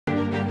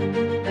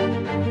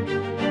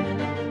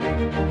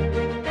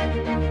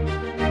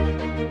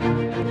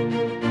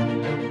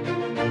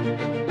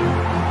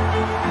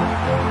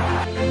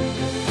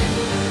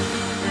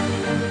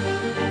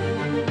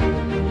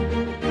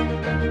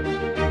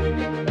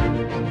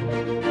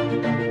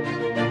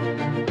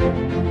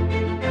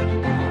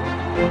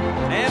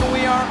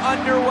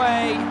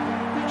Underway,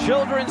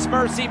 Children's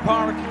Mercy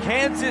Park,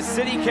 Kansas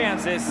City,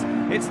 Kansas.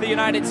 It's the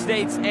United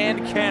States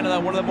and Canada,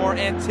 one of the more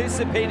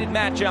anticipated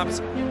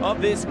matchups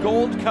of this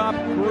Gold Cup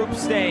group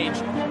stage.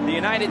 The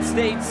United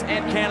States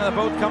and Canada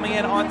both coming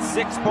in on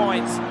 6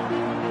 points.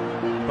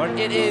 But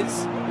it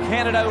is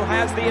Canada who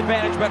has the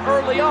advantage, but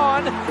early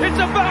on, it's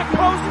a back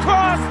post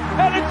cross,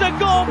 and it's a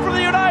goal for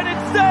the United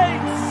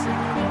States!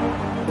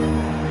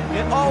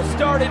 It all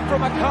started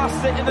from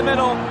Acosta in the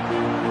middle.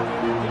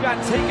 Got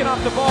taken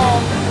off the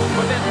ball,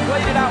 but then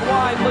played it out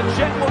wide.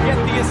 Lletget will get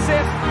the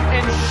assist,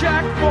 and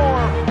Shaq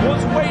Moore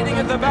was waiting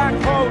at the back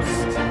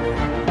post.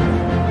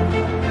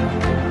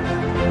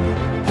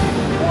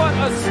 What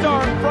a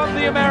start from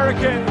the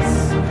Americans.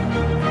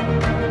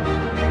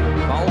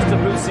 Balls to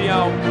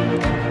Bucio.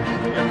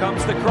 Here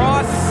comes the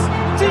cross.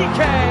 DK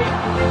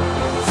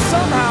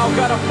somehow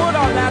got a foot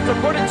on that to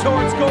put it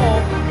towards goal.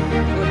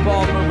 Good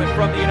ball movement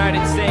from the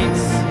United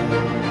States.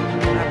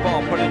 That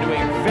ball put into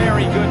a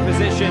very good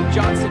position.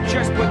 Johnson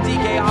just put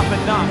DK off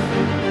enough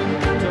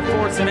to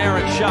force an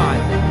errant shot.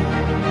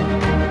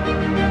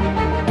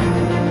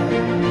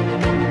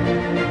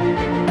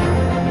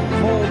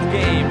 Cold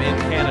game in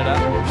Canada,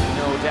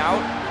 no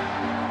doubt.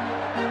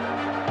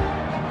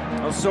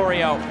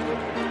 Osorio,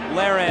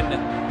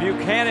 Laren,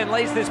 Buchanan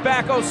lays this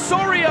back.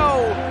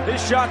 Osorio!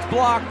 This shot's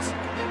blocked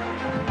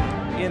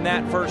in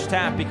that first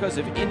half because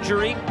of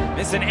injury.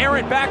 It's an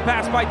errant back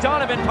pass by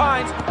Donovan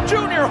Pines.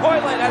 Junior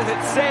Hoyland has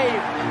it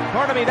saved.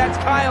 Pardon me, that's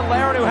Kyle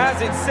Laren who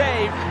has it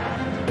saved.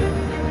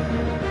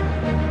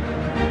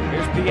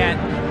 Here's Piet.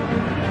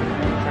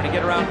 Trying to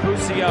get around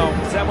Bucio.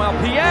 Samuel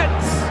Piet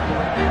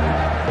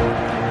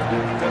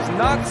does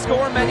not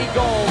score many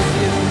goals.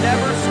 He has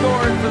never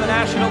scored for the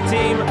national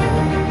team.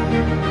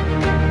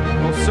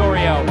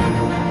 Osorio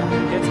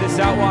gets this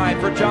out wide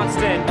for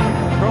Johnston.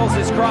 Curls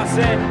his cross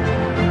in.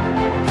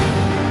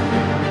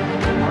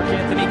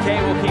 Anthony Kay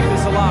will keep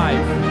this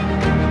alive.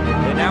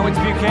 And now it's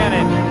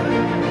Buchanan.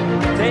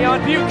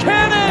 Dayon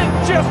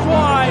Buchanan just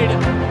wide.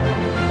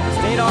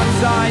 Stayed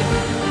onside.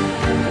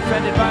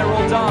 Defended by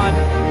Roldan.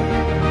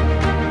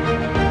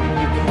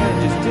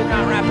 Buchanan just did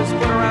not wrap his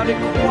foot around it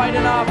quite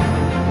enough.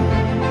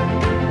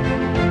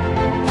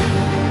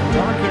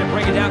 Darn couldn't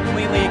bring it down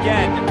cleanly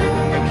again.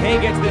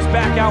 Kay gets this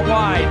back out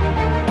wide.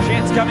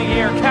 Chance coming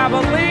here.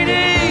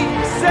 Cavallini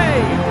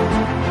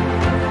saved.